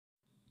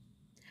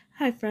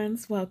Hi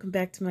friends, welcome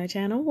back to my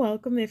channel.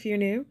 Welcome if you're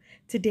new.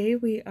 Today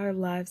we are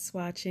live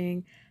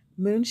swatching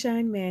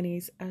Moonshine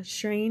Manny's A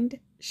Trained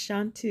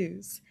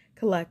Chanteuse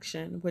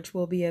collection, which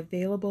will be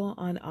available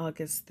on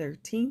August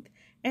 13th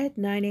at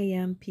 9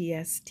 a.m.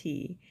 PST.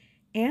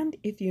 And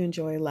if you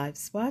enjoy live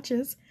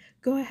swatches,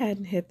 go ahead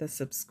and hit the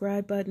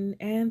subscribe button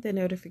and the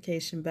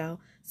notification bell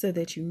so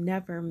that you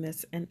never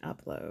miss an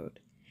upload.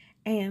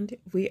 And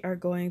we are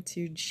going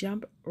to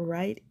jump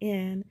right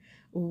in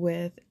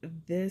with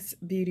this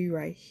beauty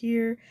right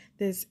here.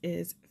 This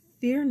is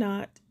Fear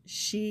Not,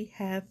 She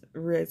Hath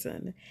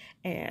Risen.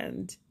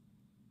 And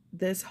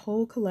this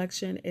whole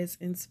collection is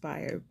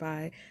inspired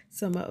by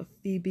some of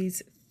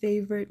Phoebe's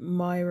favorite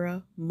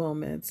Moira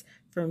moments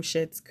from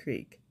Schitt's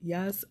Creek.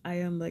 Yes, I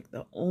am like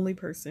the only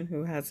person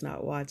who has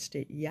not watched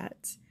it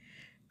yet.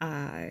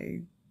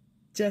 I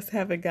just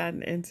haven't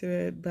gotten into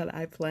it, but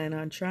I plan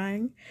on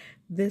trying.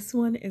 This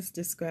one is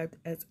described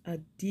as a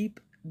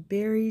deep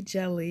berry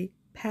jelly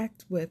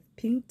packed with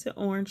pink to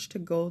orange to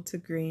gold to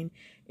green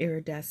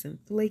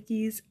iridescent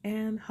flakies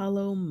and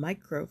hollow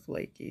micro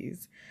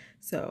flakies.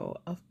 So,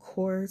 of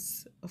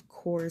course,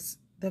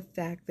 the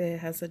fact that it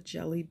has a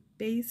jelly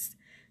base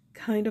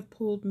kind of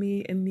pulled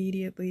me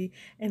immediately,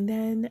 and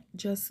then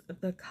just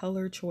the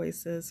color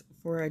choices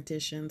for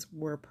additions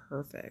were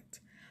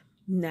perfect.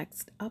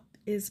 Next up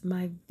is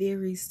My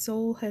Very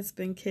Soul Has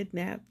Been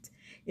Kidnapped.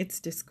 It's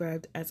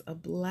described as a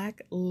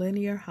black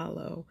linear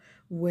hollow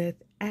with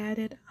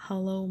added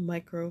hollow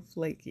micro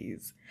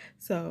flakies.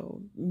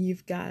 So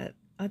you've got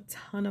a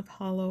ton of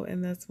hollow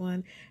in this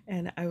one,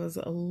 and I was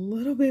a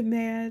little bit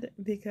mad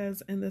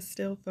because in the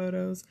still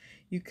photos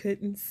you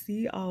couldn't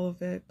see all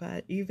of it,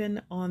 but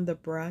even on the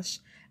brush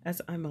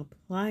as I'm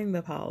applying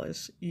the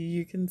polish,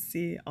 you can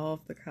see all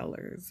of the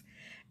colors.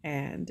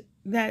 And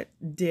that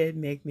did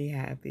make me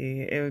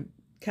happy. It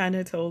kind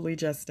of totally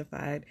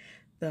justified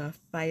the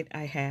fight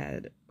I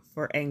had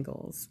for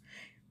angles.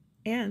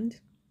 And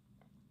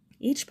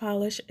each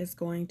polish is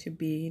going to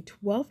be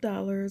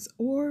 $12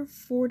 or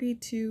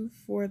 $42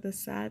 for the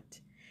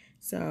set.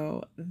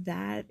 So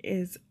that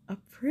is a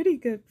pretty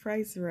good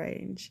price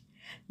range.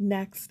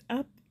 Next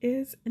up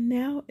is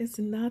Now is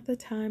Not the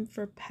Time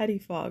for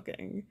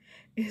Pettifogging.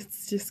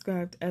 It's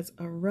described as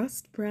a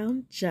rust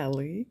brown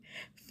jelly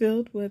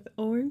filled with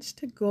orange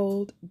to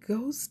gold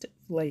ghost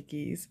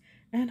flakies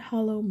and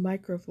hollow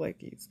micro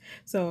flakies.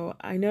 So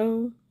I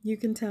know you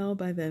can tell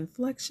by the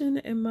inflection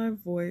in my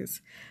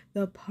voice,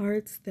 the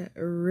parts that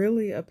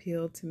really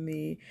appeal to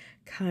me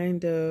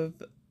kind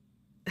of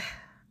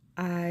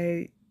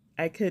I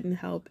I couldn't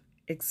help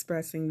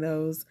expressing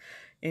those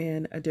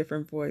in a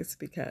different voice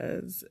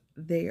because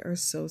they are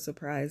so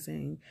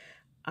surprising.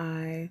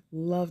 I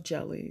love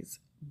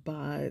jellies,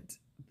 but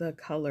the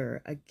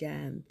color,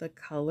 again, the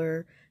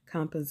color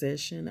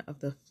composition of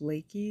the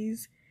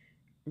flakies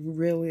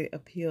really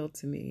appealed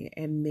to me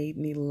and made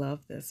me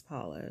love this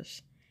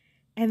polish.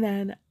 And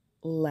then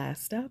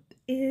last up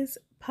is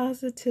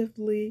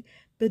Positively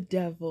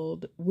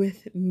Bedeviled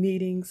with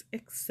Meetings,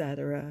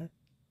 etc.,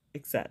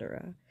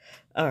 etc.,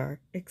 or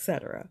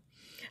etc.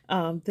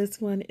 This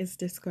one is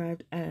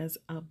described as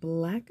a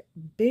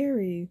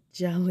blackberry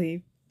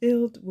jelly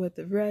filled with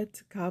red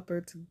to copper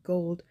to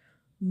gold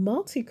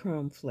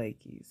multichrome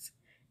flakies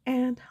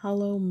and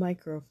hollow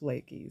micro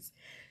flakies.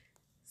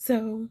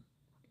 So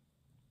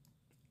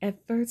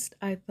at first,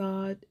 I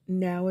thought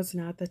Now is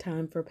Not the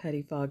Time for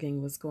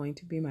Pettifogging was going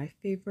to be my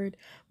favorite,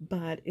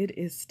 but it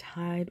is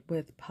tied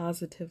with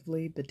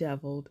Positively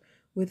Bedeviled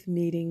with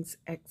Meetings,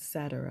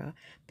 etc.,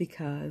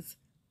 because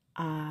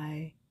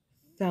I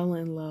fell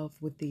in love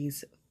with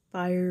these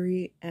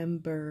fiery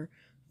ember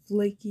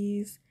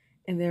flakies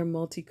and their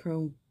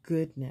multichrome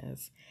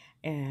goodness.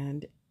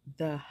 And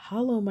the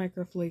hollow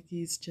micro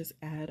flakies just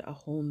add a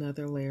whole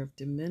nother layer of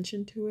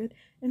dimension to it.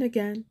 And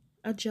again,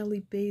 a jelly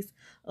base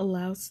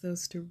allows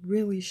those to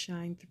really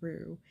shine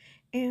through.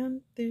 And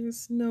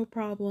there's no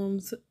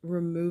problems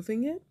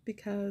removing it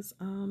because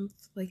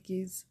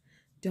flakies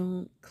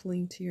don't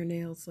cling to your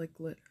nails like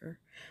glitter.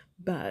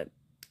 But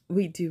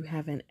we do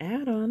have an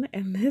add-on,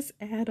 and this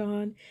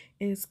add-on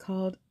is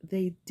called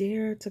They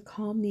Dare to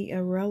Call Me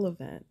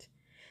Irrelevant.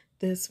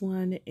 This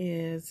one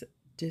is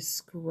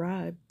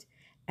described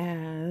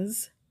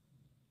as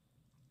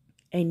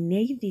a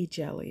navy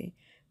jelly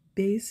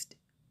based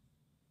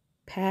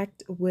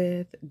packed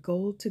with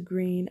gold to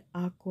green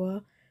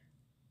aqua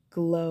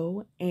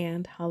glow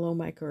and hollow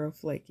micro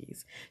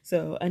flakies.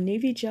 So a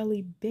navy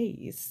jelly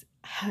base,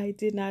 I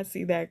did not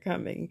see that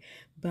coming,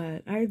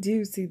 but I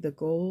do see the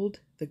gold,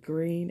 the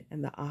green,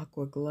 and the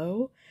aqua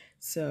glow.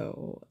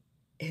 So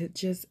it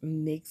just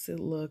makes it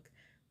look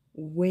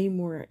way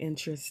more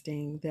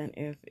interesting than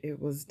if it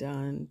was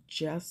done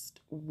just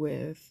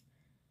with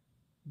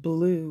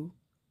blue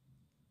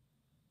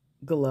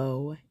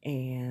glow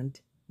and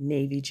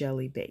navy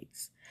jelly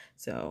base.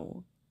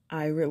 So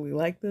I really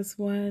like this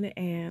one,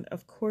 and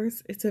of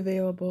course it's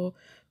available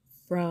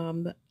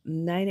from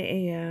 9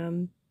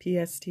 a.m.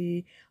 PST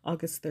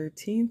August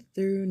 13th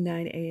through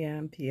 9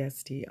 a.m.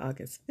 PST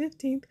August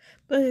 15th,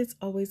 but it's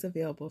always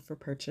available for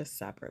purchase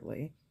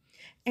separately.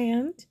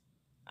 And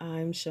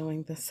I'm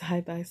showing the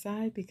side by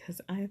side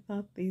because I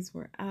thought these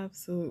were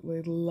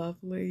absolutely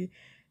lovely.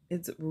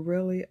 It's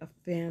really a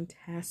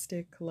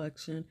fantastic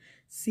collection.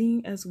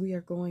 Seeing as we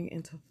are going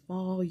into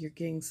fall, you're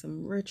getting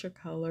some richer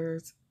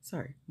colors,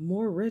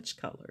 more rich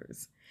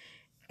colors.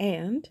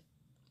 And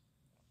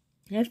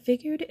I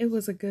figured it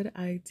was a good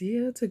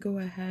idea to go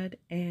ahead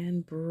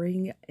and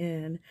bring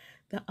in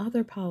the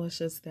other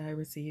polishes that I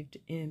received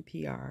in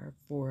PR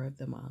for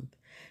the month.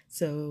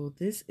 So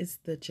this is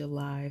the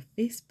July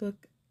Facebook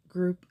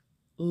group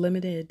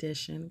limited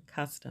edition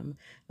custom,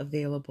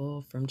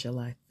 available from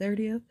July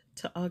 30th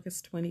to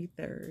August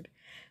 23rd.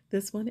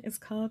 This one is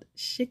called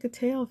Chic a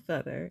Tail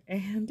Feather,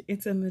 and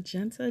it's a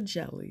magenta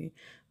jelly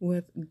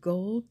with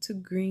gold to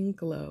green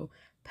glow,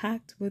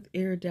 packed with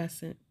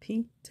iridescent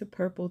pink to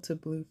purple to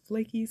blue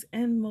flakies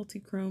and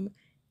multichrome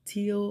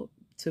teal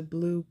to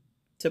blue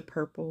to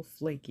purple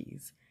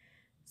flakies.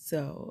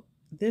 So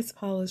this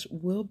polish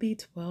will be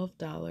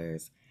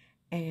 $12,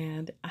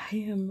 and I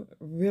am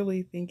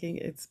really thinking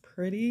it's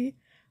pretty,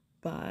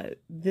 but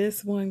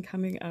this one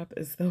coming up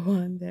is the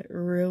one that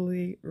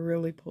really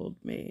pulled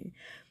me.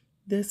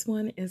 This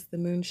one is the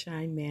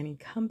Moonshine Manny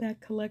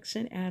Comeback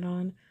Collection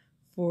add-on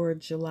for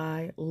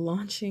July,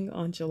 launching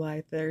on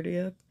July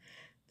 30th.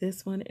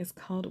 This one is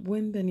called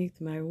Wind Beneath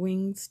My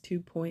Wings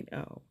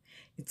 2.0.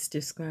 It's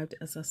described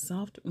as a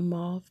soft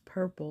mauve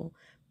purple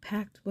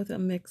packed with a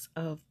mix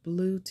of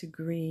blue to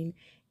green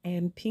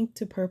and pink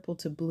to purple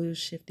to blue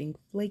shifting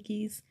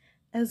flakies,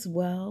 as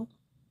well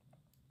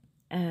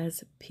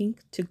as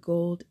pink to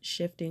gold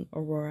shifting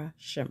aurora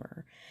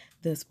shimmer.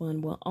 This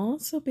one will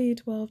also be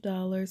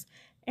 $12,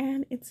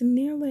 and it's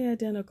nearly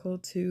identical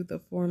to the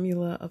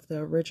formula of the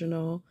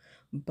original,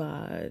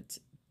 but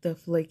the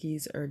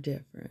flakies are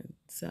different.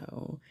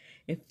 So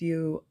if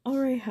you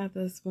already have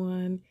this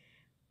one,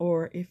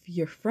 or if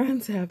your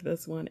friends have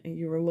this one and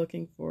you were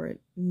looking for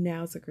it,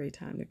 now's a great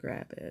time to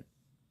grab it.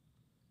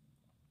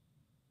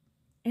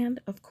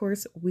 And of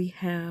course, we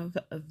have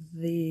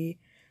the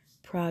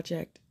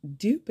project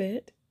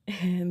Dupe,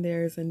 and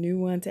there's a new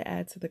one to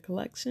add to the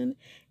collection,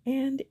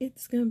 and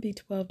it's going to be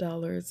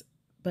 $12,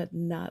 but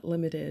not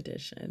limited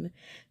edition.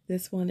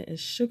 This one is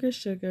Sugar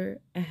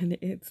Sugar, and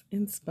it's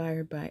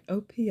inspired by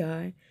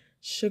OPI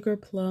Sugar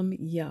Plum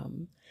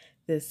Yum.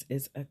 This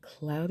is a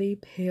cloudy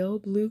pale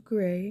blue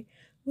gray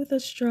with a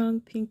strong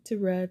pink to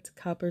red to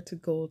copper to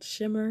gold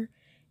shimmer,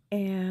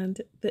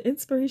 and the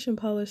inspiration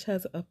polish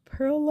has a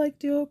pearl-like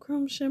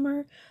duochrome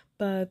shimmer,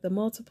 but the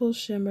multiple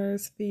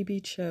shimmers Phoebe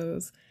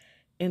chose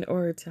in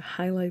order to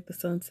highlight the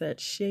sunset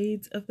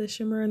shades of the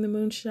shimmer in the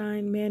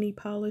Moonshine Manny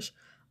polish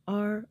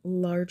are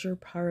larger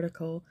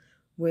particle,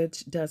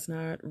 which does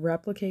not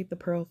replicate the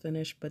pearl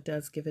finish but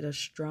does give it a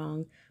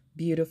strong,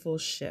 beautiful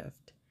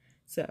shift.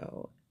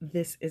 So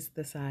this is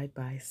the side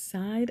by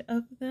side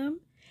of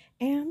them,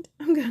 and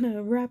I'm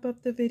gonna wrap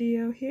up the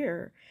video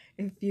here.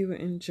 If you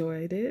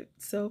enjoyed it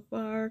so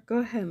far, go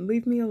ahead and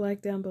leave me a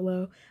like down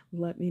below.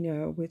 Let me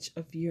know which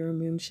of your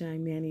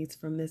Moonshine Manis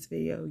from this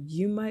video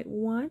you might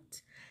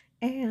want.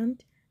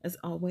 And as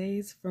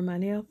always, for my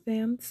nail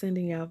fam,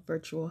 sending out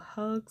virtual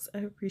hugs. I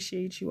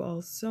appreciate you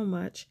all so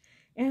much.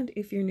 And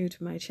if you're new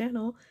to my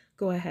channel,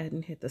 go ahead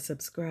and hit the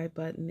subscribe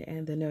button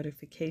and the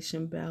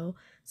notification bell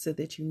so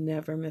that you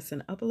never miss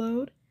an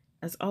upload.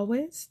 As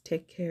always,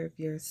 take care of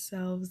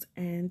yourselves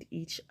and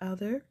each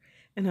other,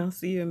 and I'll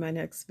see you in my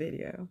next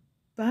video.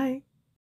 Bye!